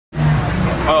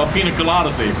Pina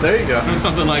colada flavor. There you go.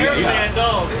 Something like that.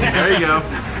 Yeah. There you go.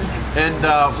 And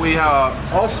we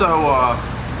also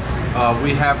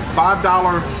we have $5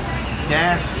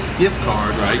 gas gift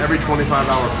cards for every $25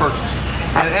 purchase.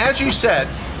 And as you said,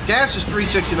 gas is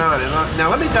 $3.69. And now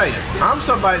let me tell you, I'm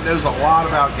somebody that knows a lot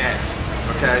about gas.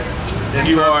 Okay.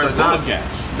 You are full of gas.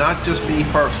 Not just me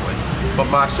personally,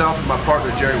 but myself and my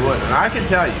partner Jerry Wood. And I can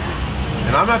tell you,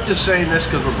 and I'm not just saying this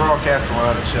because we're broadcasting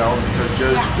live at Shell, because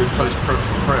Joe's a good close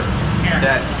personal friend,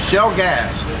 that Shell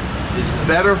gas is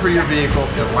better for your vehicle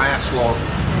and lasts longer.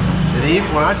 And even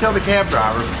when I tell the cab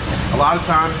drivers, a lot of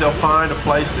times they'll find a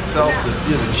place that sells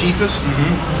the cheapest.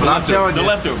 But I'm telling you, the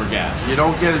leftover gas. You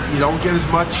don't get as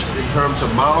much in terms of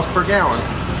miles per gallon.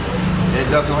 It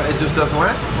just doesn't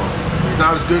last as long. It's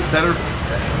not as good, better.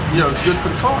 It's good for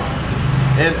the car.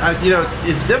 And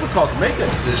it's difficult to make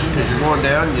that decision because you're going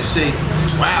down and you see,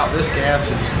 wow, this gas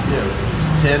is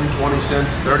 10, 20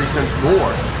 cents, 30 cents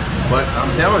more. But I'm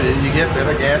telling you, you get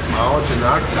better gas mileage, and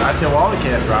I tell all the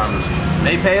cab drivers,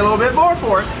 they pay a little bit more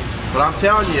for it, but I'm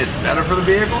telling you, it's better for the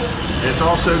vehicle, and it's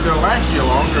also going to last you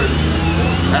longer,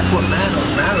 and that's what matters.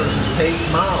 What matters is paid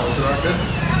miles in our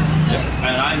business.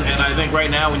 Yeah. And I think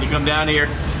right now, when you come down here,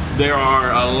 there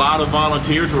are a lot of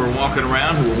volunteers who are walking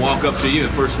around who will walk up to you,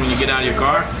 and first when you get out of your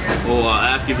car, will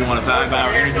ask if you want a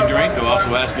 5-hour energy drink. They'll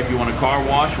also ask if you want a car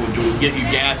wash, which will get you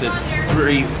gas at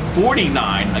 $3.49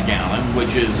 a gallon,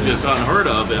 which is just unheard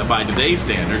of by today's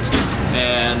standards.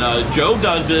 And Joe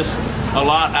does this a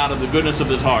lot out of the goodness of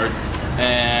his heart,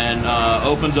 and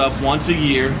opens up once a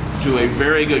year to a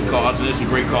very good cause, and it's a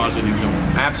great cause that he's doing.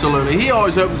 Absolutely. He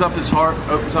always opens up his heart,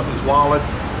 opens up his wallet,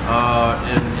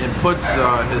 and puts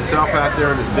himself out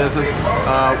there in his business.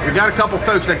 We got a couple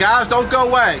folks. Now, guys, don't go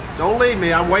away. Don't leave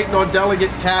me. I'm waiting on Delegate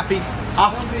Kathy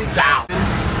Afzal.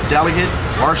 Delegate,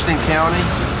 Washington County.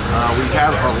 We've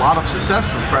had a lot of success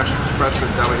from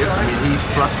freshman delegates. I mean, he's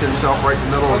thrust himself right in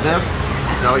the middle of this.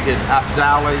 Delegate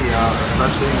Afzali,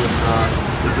 especially with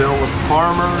the bill with the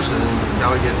farmers, and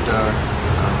Delegate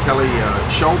Kelly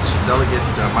Schultz, Delegate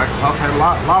Michael Huff had a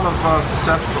lot of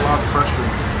success with a lot of freshmen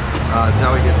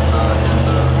delegates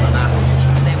in Annapolis.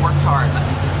 They worked hard, let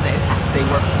me just say. They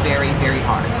worked very, very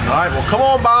hard. All right, well, come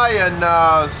on by and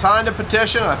sign the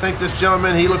petition. I think this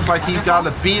gentleman, he looks like he's got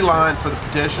a beeline for the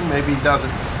petition. Maybe he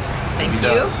doesn't. Thank you.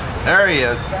 There he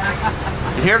is.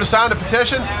 You here to sign the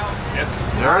petition? Yes.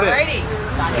 There it is.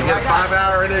 You get a Right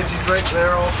 5-hour energy drink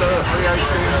there also, a free ice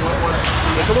cream.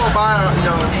 So come on by,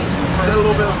 set a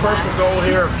little bit of a personal goal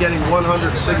here of getting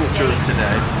 100 signatures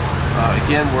today.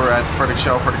 Again, we're at Frederick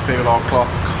Shell, Frederick's favorite all-cloth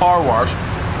car wash.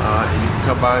 And you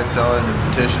can come by and sell in the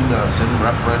petition, send a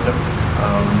referendum,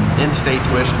 in-state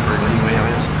tuition for illegal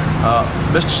aliens.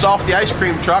 Mr. Softy ice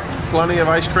cream truck, plenty of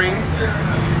ice cream.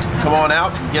 Come on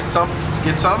out and get some,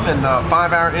 and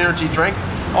 5-hour energy drink.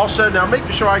 Also, now make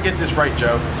sure I get this right,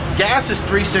 Joe. Gas is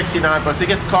 $3.69, but if they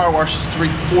get the car wash, it's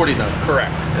 $3.49.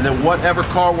 Correct. And then whatever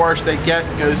car wash they get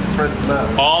goes to Friends of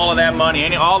Mow. All of that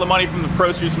money, all the money from the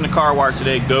proceeds from the car wash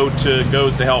today goes to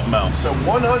help Mow. So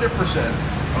 100%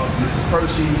 of the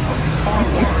proceeds of the car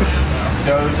wash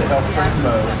go to help Friends of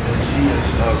Mow, and she is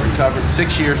recovered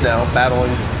 6 years now,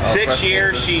 battling. 6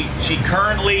 years. She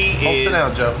currently is. Sit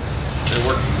down, Joe. It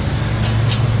works.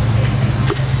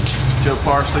 Joe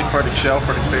Parsley, Frederick Shell,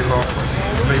 Frederick's favorite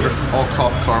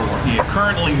all-cloth car wash. Yeah,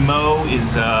 currently Mo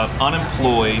is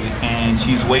unemployed, and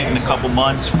she's waiting a couple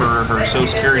months for her Social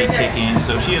Security to kick in,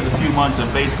 so she has a few months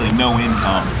of basically no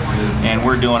income, and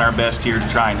we're doing our best here to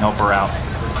try and help her out.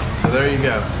 So there you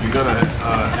go. You're going to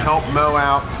help Mo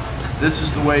out. This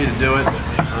is the way to do it.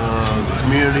 The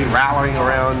community rallying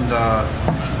around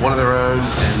one of their own,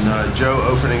 and Joe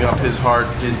opening up his heart,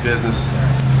 his business,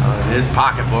 his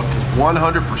pocketbook, because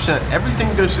 100%, everything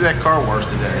that goes through that car wash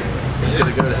today is going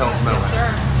to go to help Mo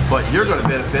out. But you're going to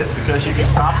benefit because you can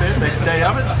stop in, make a day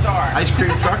of it. Ice cream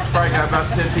truck's probably got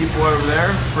about 10 people over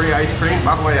there. Free ice cream.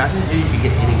 By the way, I think you can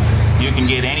get anything. You can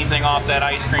get anything off that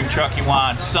ice cream truck you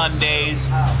want. Sundaes,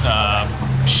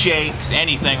 shakes,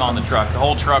 anything on the truck. The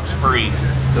whole truck's free.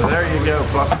 So there you go,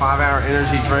 plus 5-hour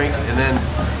energy drink. And then,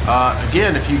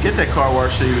 again, if you get that car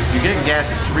wash, so you're getting gas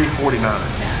at $3.49.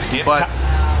 Yep. But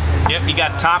Yep, you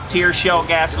got top-tier Shell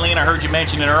gasoline. I heard you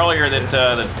mention it earlier that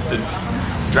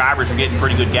the drivers are getting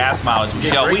pretty good gas mileage with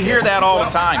Shell. We hear that all the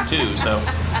time too. So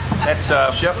that's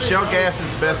Shell gas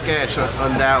is the best gas,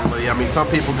 undoubtedly. I mean, some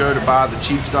people go to buy the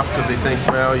cheap stuff because they think,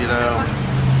 well, you know,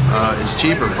 it's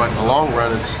cheaper, but in the long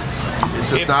run, it's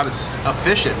just not as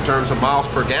efficient in terms of miles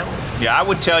per gallon. Yeah, I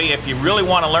would tell you, if you really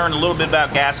want to learn a little bit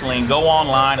about gasoline, go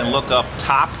online and look up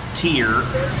top tier,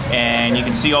 and you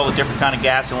can see all the different kind of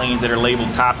gasolines that are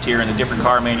labeled top tier, and the different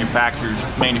car manufacturers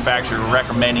are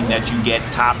recommending that you get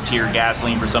top tier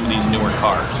gasoline for some of these newer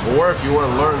cars. Or if you want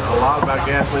to learn a lot about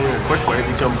gasoline in a quick way,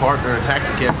 become partner in a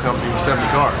taxi cab company with 70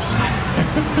 cars.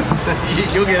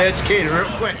 You'll get educated real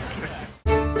quick.